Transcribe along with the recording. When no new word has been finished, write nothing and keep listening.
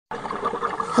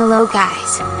Hello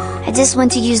guys! I just want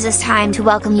to use this time to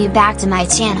welcome you back to my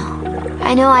channel.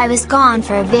 I know I was gone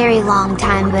for a very long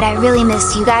time, but I really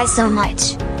missed you guys so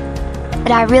much.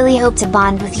 But I really hope to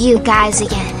bond with you guys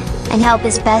again, and help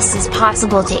as best as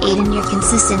possible to aid in your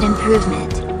consistent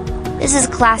improvement. This is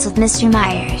Class with Mr.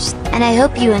 Myers, and I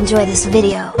hope you enjoy this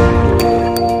video.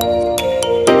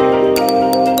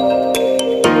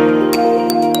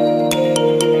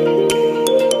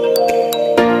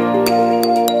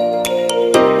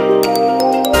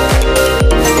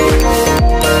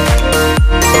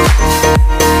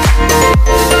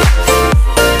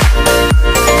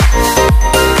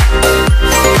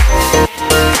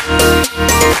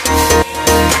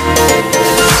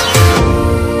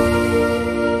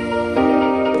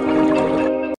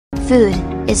 Food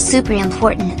is super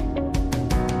important.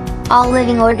 All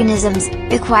living organisms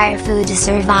require food to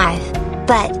survive,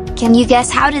 but can you guess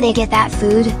how do they get that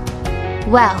food?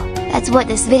 Well, that's what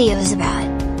this video is about.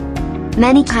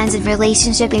 Many kinds of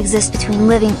relationship exist between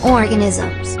living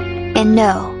organisms, and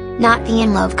no, not the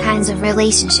in-love kinds of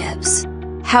relationships.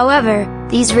 However,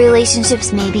 these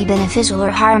relationships may be beneficial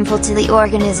or harmful to the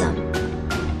organism.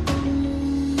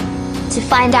 To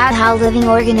find out how living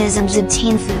organisms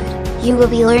obtain food, you will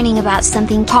be learning about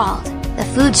something called the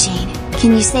food chain.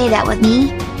 Can you say that with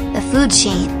me? The food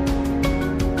chain.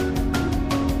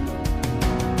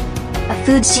 A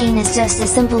food chain is just a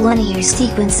simple linear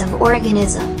sequence of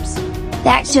organisms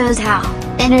that shows how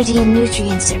energy and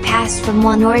nutrients are passed from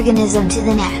one organism to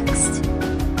the next.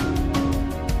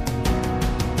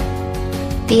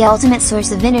 The ultimate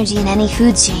source of energy in any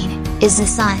food chain is the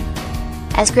sun,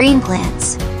 as green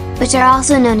plants, which are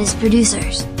also known as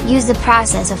producers, use the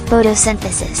process of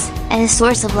photosynthesis, and a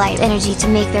source of light energy to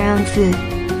make their own food.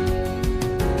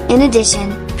 In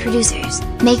addition, producers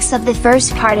makes up the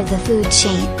first part of the food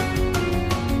chain.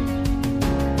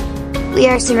 We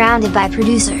are surrounded by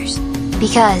producers,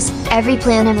 because every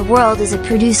plant in the world is a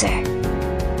producer.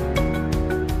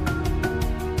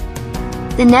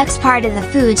 The next part of the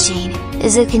food chain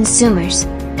is the consumers.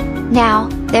 Now,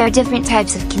 there are different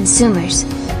types of consumers.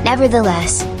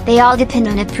 Nevertheless, they all depend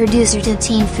on a producer to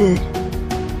obtain food.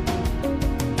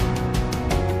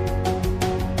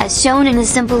 As shown in the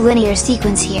simple linear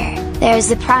sequence here, there is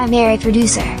the primary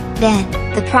producer, then,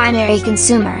 the primary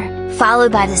consumer,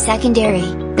 followed by the secondary,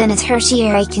 then a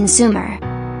tertiary consumer.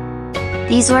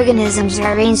 These organisms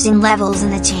are arranged in levels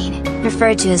in the chain,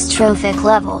 referred to as trophic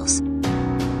levels.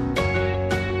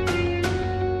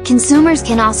 Consumers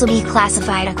can also be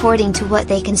classified according to what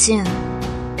they consume.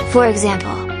 For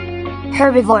example,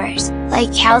 herbivores,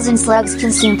 like cows and slugs,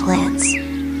 consume plants.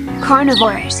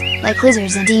 Carnivores, like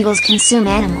lizards and eagles, consume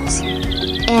animals.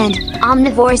 And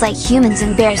omnivores like humans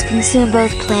and bears consume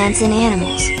both plants and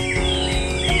animals.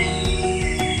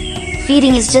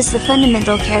 Feeding is just the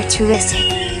fundamental characteristic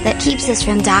that keeps us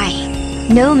from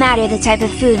dying, no matter the type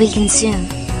of food we consume.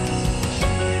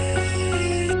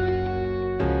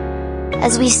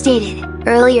 As we stated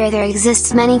earlier, there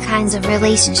exists many kinds of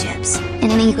relationships in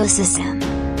an ecosystem.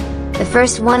 The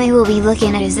first one we will be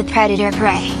looking at is the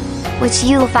predator-prey, which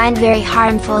you will find very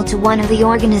harmful to one of the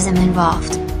organism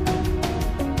involved.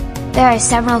 There are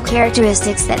several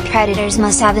characteristics that predators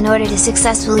must have in order to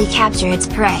successfully capture its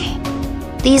prey.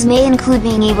 These may include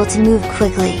being able to move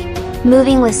quickly,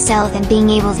 moving with stealth, and being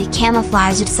able to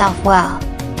camouflage itself well.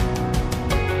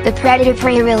 The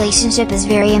predator-prey relationship is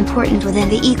very important within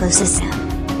the ecosystem,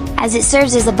 as it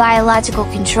serves as a biological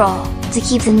control to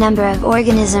keep the number of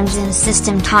organisms in a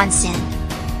system constant.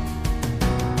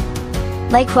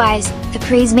 Likewise, the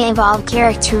preys may involve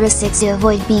characteristics to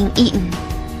avoid being eaten.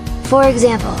 For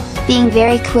example, being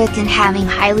very quick and having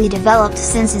highly developed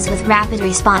senses with rapid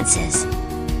responses.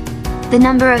 The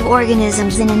number of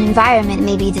organisms in an environment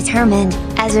may be determined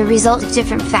as a result of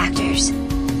different factors.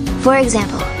 For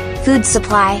example, food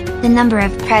supply, the number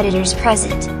of predators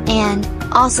present, and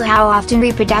also how often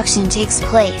reproduction takes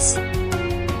place.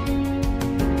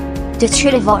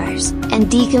 Detritivores and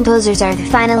decomposers are the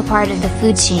final part of the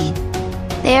food chain.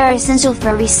 They are essential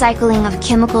for recycling of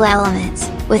chemical elements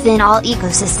within all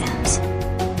ecosystems.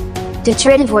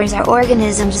 Detritivores are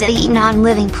organisms that eat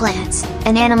non-living plants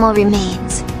and animal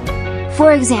remains.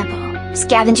 For example,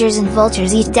 scavengers and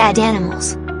vultures eat dead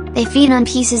animals. They feed on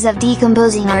pieces of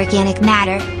decomposing organic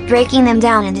matter, breaking them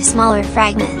down into smaller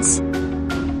fragments.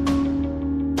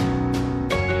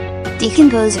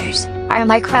 Decomposers are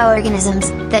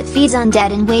microorganisms that feed on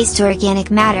dead and waste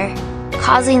organic matter,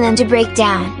 causing them to break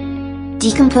down.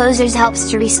 Decomposers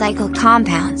helps to recycle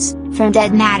compounds from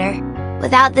dead matter.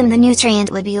 Without them, the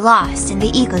nutrient would be lost in the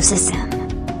ecosystem.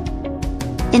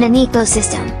 In an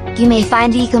ecosystem, you may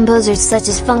find decomposers such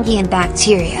as fungi and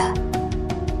bacteria.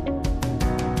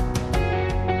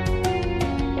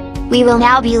 We will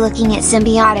now be looking at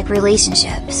symbiotic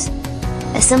relationships.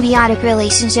 A symbiotic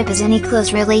relationship is any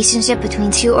close relationship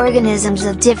between two organisms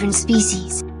of different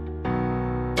species.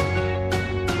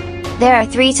 There are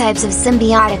three types of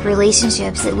symbiotic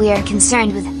relationships that we are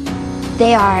concerned with.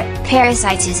 They are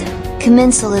parasitism,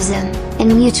 commensalism,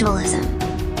 and mutualism.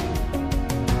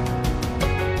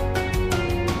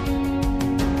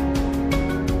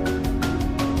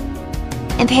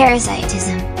 In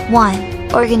parasitism, 1.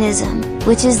 Organism,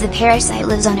 which is the parasite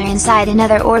lives on or inside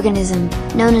another organism,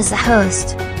 known as the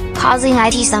host, causing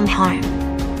it some harm.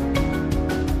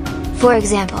 For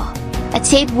example, a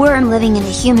tapeworm living in a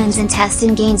human's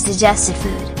intestine gains digested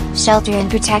food, shelter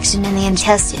and protection in the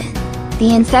intestine.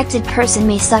 The infected person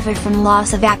may suffer from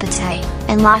loss of appetite,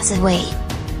 and loss of weight.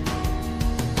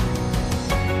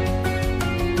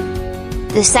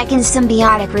 The second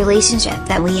symbiotic relationship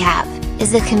that we have,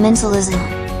 is the commensalism.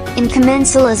 In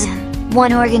commensalism,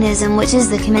 one organism, which is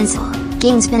the commensal,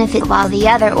 gains benefit while the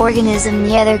other organism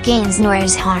neither gains nor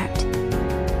is harmed.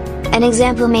 An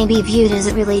example may be viewed as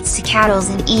it relates to cattle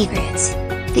and egrets.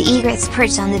 The egrets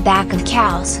perch on the back of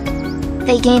cows.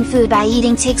 They gain food by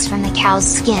eating ticks from the cow's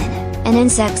skin, and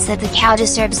insects that the cow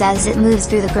disturbs as it moves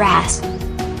through the grass.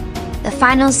 The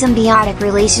final symbiotic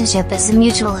relationship is the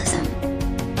mutualism.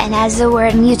 And as the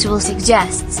word mutual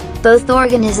suggests, both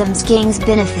organisms gain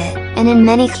benefit, and in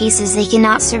many cases they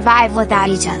cannot survive without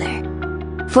each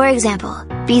other. For example,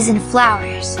 bees and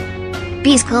flowers.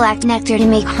 Bees collect nectar to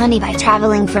make honey by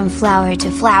traveling from flower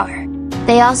to flower.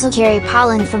 They also carry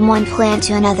pollen from one plant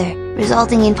to another,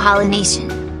 resulting in pollination.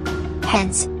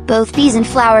 Hence, both bees and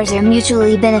flowers are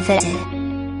mutually benefited.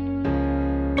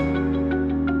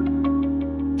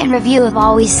 In review of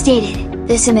all we stated,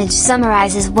 this image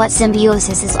summarizes what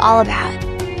symbiosis is all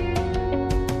about.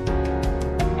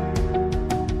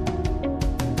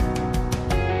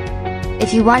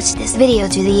 If you watched this video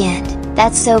to the end,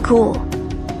 that's so cool!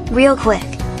 Real quick,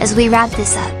 as we wrap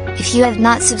this up, if you have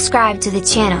not subscribed to the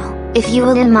channel, if you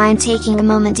wouldn't mind taking a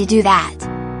moment to do that.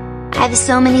 I have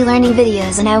so many learning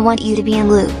videos and I want you to be in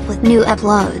loop with new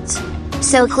uploads.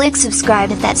 So click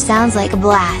subscribe if that sounds like a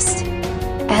blast.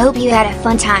 I hope you had a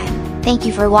fun time. Thank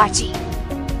you for watching.